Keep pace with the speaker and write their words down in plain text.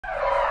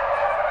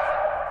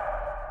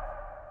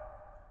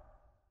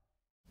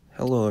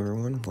Hello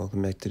everyone,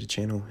 welcome back to the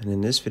channel, and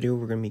in this video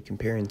we're going to be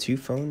comparing two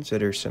phones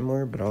that are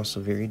similar but also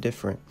very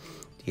different.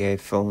 The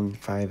iPhone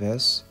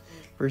 5S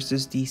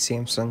versus the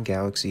Samsung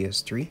Galaxy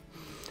S3.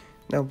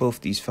 Now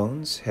both these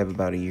phones have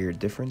about a year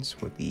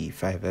difference, with the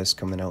 5S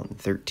coming out in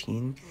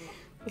 13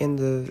 and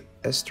the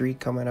S3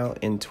 coming out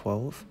in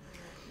 12.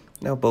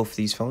 Now both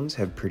these phones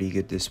have pretty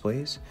good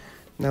displays.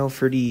 Now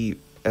for the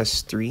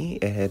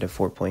S3, it had a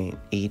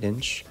 4.8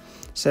 inch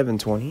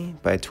 720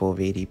 by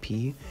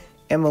 1280p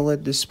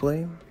AMOLED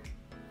display,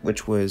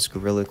 which was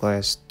Gorilla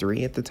Glass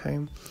 3 at the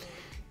time.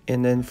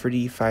 And then for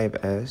the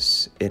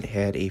 5S, it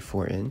had a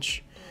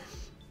 4-inch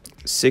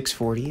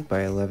 640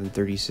 by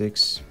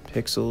 1136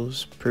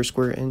 pixels per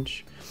square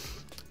inch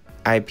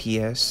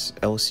IPS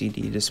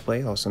LCD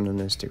display, also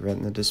known as the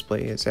Retina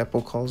display as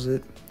Apple calls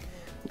it.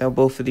 Now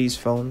both of these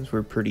phones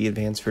were pretty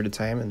advanced for the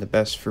time and the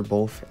best for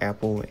both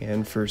Apple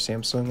and for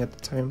Samsung at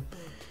the time.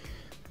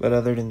 But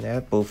other than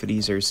that, both of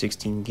these are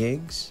 16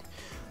 gigs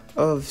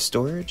of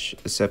storage,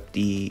 except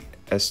the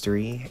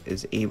S3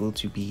 is able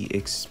to be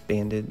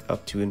expanded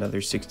up to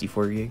another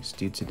 64 gigs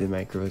due to the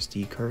micro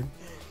SD card,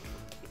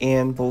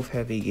 and both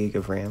have a gig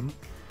of RAM,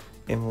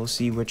 and we'll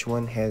see which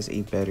one has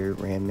a better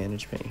RAM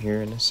management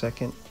here in a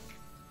second.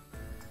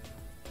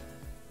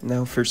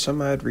 Now for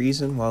some odd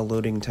reason, while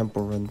loading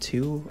Temple Run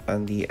 2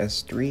 on the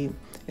S3,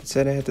 it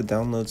said I had to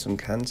download some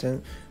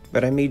content,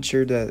 but I made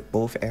sure that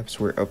both apps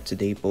were up to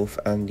date, both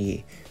on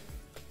the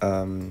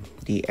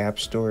App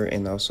Store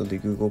and also the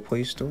Google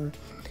Play Store.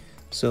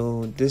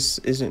 So this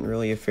isn't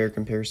really a fair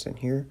comparison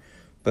here,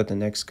 but the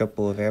next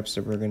couple of apps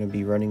that we're going to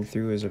be running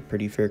through is a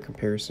pretty fair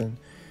comparison.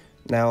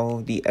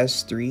 Now the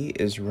S3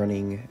 is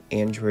running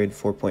Android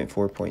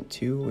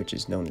 4.4.2, which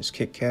is known as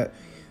KitKat,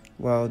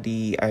 while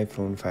the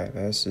iPhone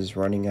 5S is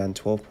running on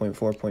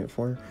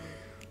 12.4.4,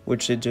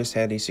 which it just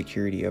had a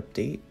security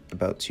update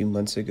about 2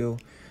 months ago,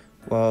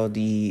 while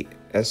the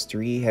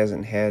S3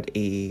 hasn't had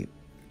a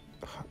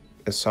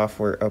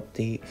software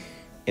update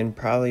in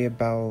probably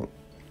about,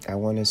 I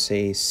want to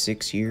say,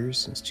 6 years,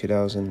 since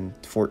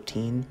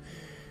 2014,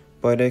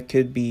 but it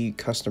could be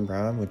custom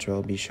ROM, which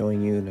I'll be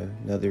showing you in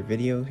another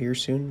video here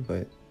soon.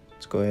 But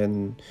let's go ahead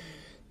and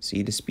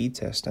see the speed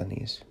test on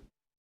these.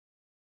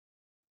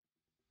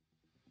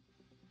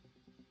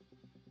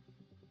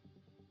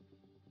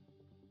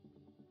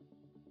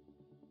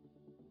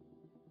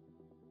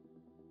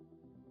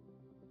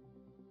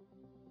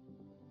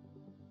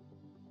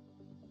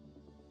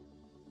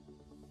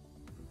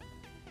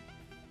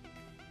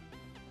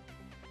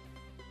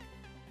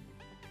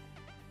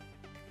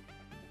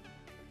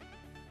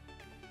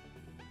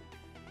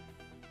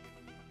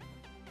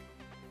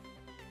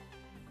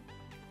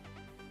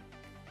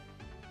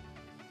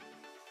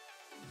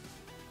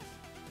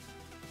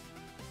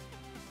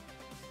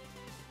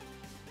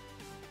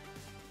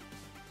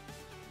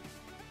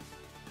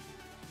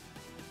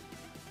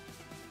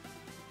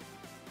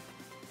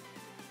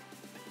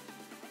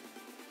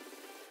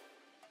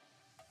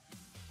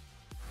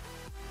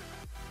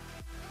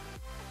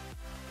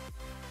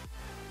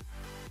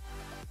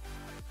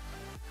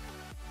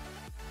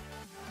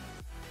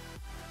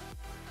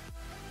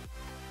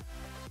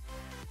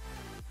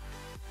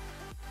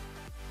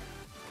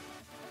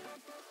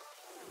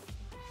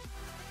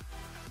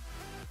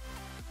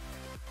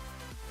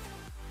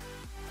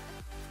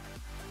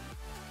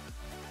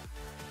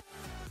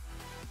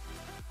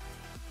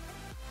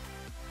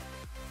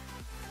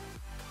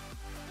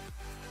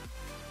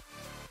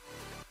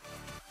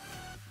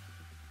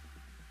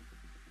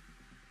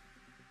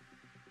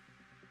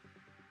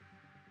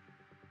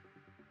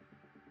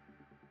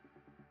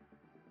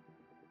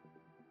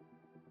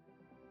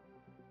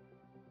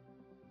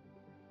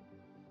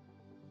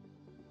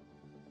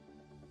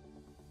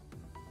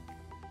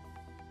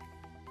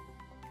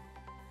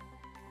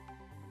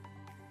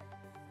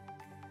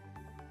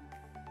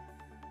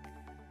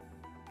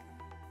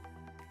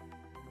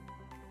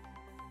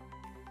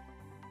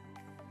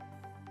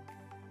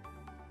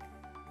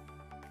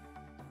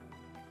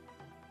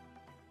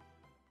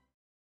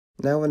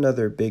 Now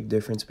another big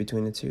difference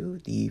between the two,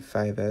 the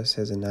 5S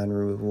has a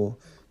non-removable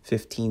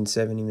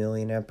 1570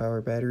 mAh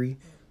battery,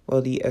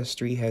 while the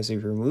S3 has a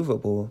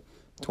removable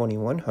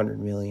 2100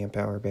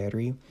 mAh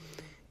battery.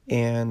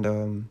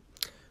 And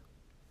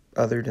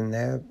other than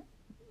that,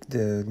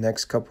 the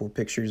next couple of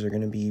pictures are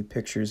going to be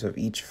pictures of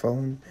each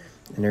phone,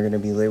 and they're going to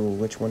be labeled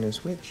which one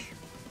is which.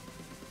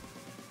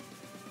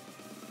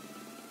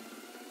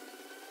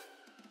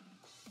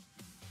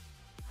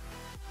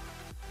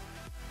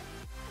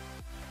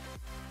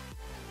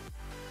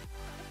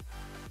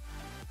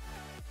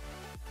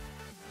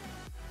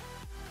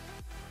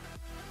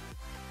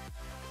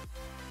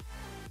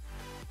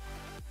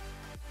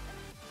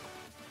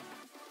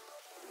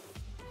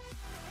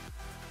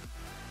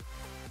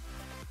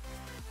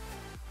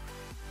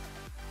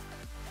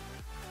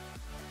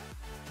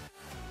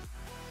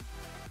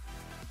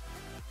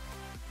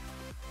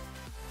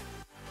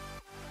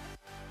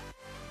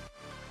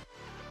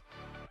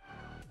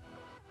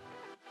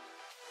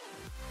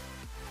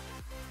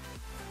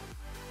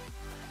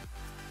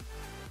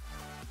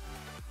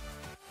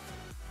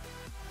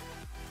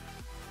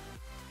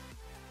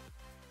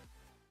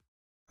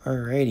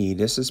 Alrighty,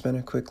 this has been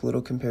a quick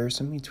little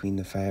comparison between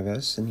the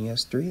 5S and the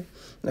S3.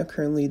 Now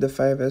currently the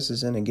 5S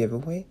is in a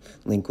giveaway.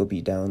 Link will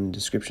be down in the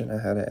description on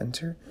how to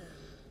enter.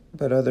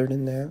 But other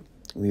than that,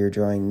 we are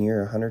drawing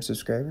near 100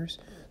 subscribers,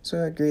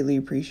 so I'd greatly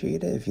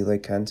appreciate it if you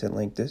like content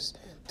like this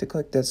to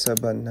click that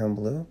sub button down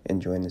below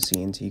and join the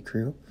CNT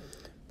crew.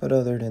 But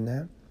other than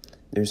that,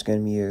 there's going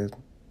to be a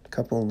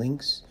couple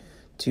links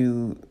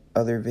to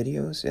other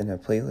videos in a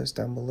playlist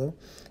down below,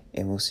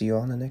 and we'll see you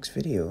all in the next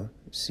video.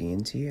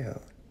 CNT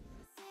out.